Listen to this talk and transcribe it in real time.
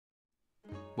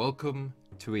Welcome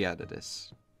to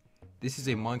Iaddithis. This is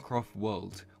a Minecraft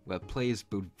world where players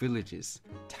build villages,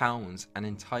 towns, and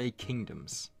entire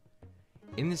kingdoms.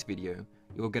 In this video,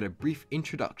 you will get a brief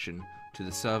introduction to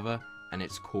the server and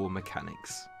its core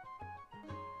mechanics.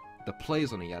 The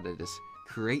players on Iaddithis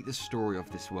create the story of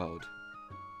this world.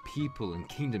 People and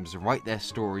kingdoms write their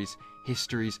stories,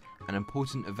 histories, and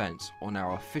important events on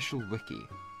our official wiki.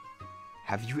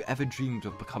 Have you ever dreamed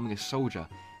of becoming a soldier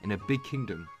in a big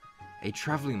kingdom, a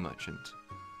travelling merchant,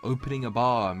 opening a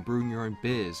bar and brewing your own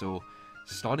beers, or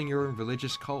starting your own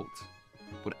religious cult?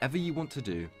 Whatever you want to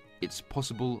do, it's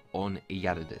possible on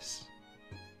Iaddithis.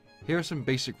 Here are some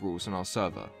basic rules on our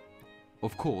server.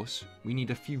 Of course, we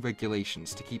need a few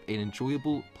regulations to keep an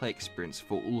enjoyable play experience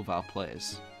for all of our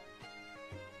players.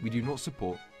 We do not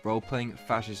support role-playing,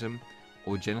 fascism,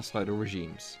 or genocidal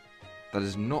regimes. That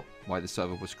is not why the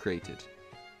server was created.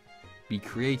 Be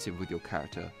creative with your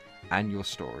character and your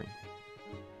story.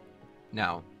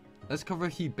 Now, let's cover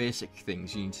a few basic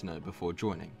things you need to know before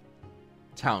joining.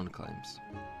 Town claims.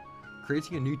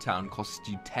 Creating a new town costs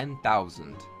you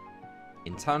 10,000.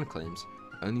 In town claims,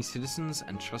 only citizens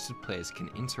and trusted players can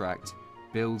interact,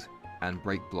 build, and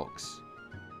break blocks.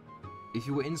 If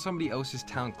you were in somebody else's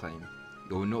town claim,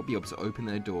 you will not be able to open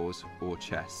their doors or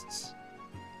chests.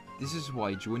 This is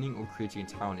why joining or creating a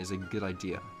town is a good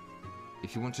idea.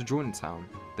 If you want to join a town,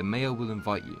 the mayor will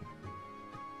invite you.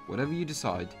 Whatever you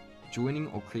decide, joining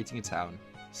or creating a town,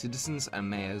 citizens and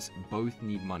mayors both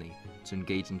need money to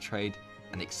engage in trade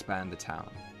and expand the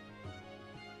town.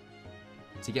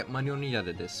 To get money on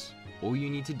Iaddithis, all you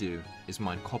need to do is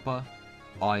mine copper,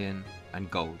 iron, and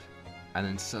gold, and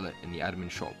then sell it in the admin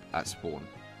shop at spawn.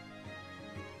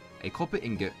 A copper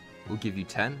ingot will give you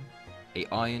 10, a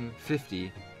iron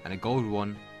 50, and a gold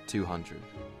one 200.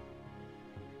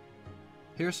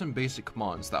 Here are some basic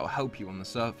commands that will help you on the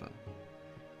server.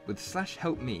 With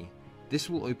 /helpme, this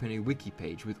will open a wiki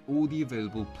page with all the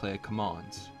available player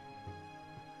commands.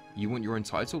 You want your own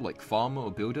title like farmer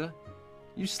or builder?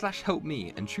 Use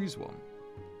 /helpme and choose one.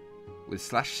 With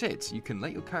 /sit, you can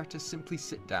let your character simply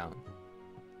sit down.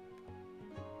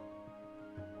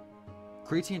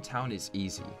 Creating a town is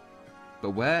easy,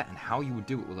 but where and how you will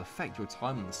do it will affect your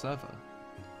time on the server.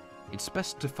 It's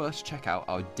best to first check out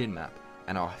our din map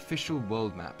and our official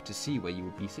world map to see where you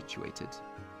will be situated.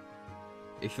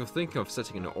 If you're thinking of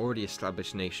setting an already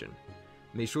established nation,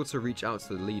 make sure to reach out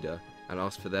to the leader and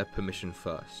ask for their permission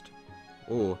first,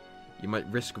 or you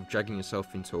might risk of dragging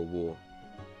yourself into a war.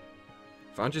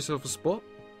 Found yourself a spot?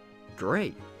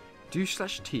 Great! Do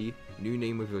 /t new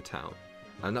name of your town,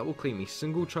 and that will claim a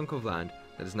single chunk of land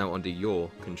that is now under your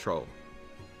control.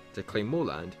 To claim more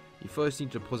land, you first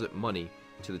need to deposit money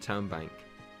to the town bank.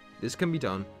 This can be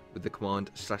done with the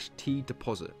command /t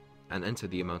deposit and enter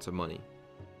the amount of money.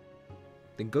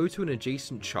 Then go to an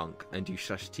adjacent chunk and do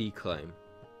 /t claim.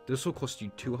 This will cost you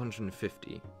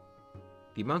 250.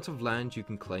 The amount of land you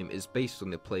can claim is based on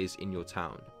the players in your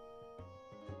town.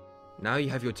 Now you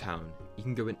have your town, you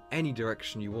can go in any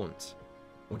direction you want.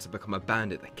 Want to become a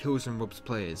bandit that kills and robs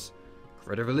players,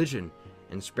 create a religion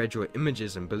and spread your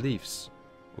images and beliefs,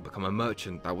 or become a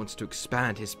merchant that wants to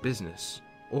expand his business,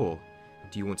 or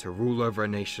do you want to rule over a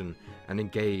nation and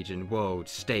engage in world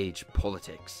stage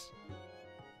politics?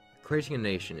 Creating a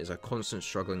nation is a constant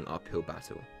struggling uphill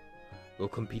battle. You're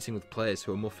competing with players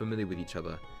who are more familiar with each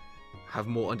other, have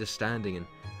more understanding, and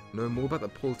know more about the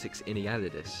politics in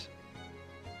Iaddithis.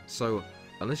 So,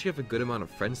 unless you have a good amount of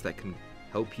friends that can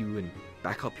help you and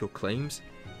back up your claims,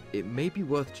 it may be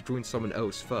worth to join someone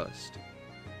else first.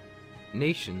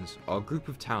 Nations are a group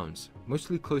of towns,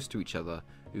 mostly close to each other,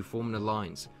 who form an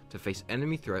alliance to face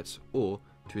enemy threats or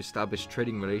to establish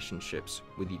trading relationships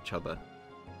with each other.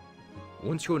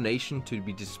 Want your nation to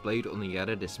be displayed on the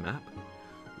Iaddithis map?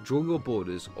 Draw your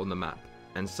borders on the map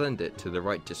and send it to the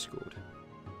right Discord.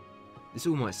 This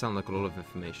all might sound like a lot of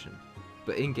information,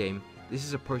 but in-game, this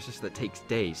is a process that takes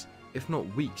days, if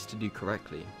not weeks, to do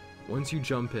correctly. Once you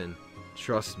jump in,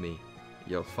 trust me,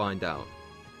 you'll find out.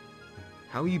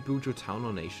 How you build your town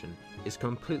or nation is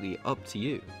completely up to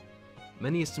you.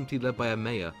 Many are simply led by a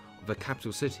mayor of a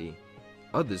capital city.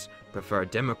 Others prefer a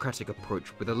democratic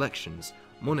approach with elections,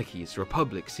 monarchies,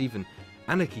 republics, even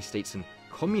anarchy states and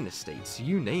communist states,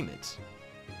 you name it.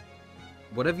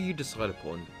 Whatever you decide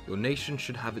upon, your nation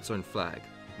should have its own flag,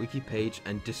 wiki page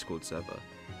and Discord server,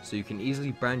 so you can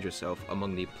easily brand yourself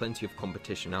among the plenty of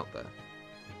competition out there.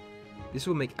 This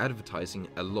will make advertising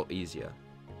a lot easier.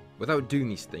 Without doing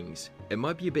these things, it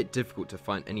might be a bit difficult to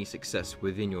find any success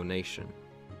within your nation.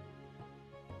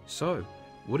 So,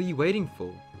 what are you waiting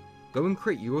for? Go and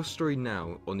create your story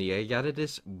now on the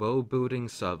Iaddithis Worldbuilding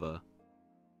server.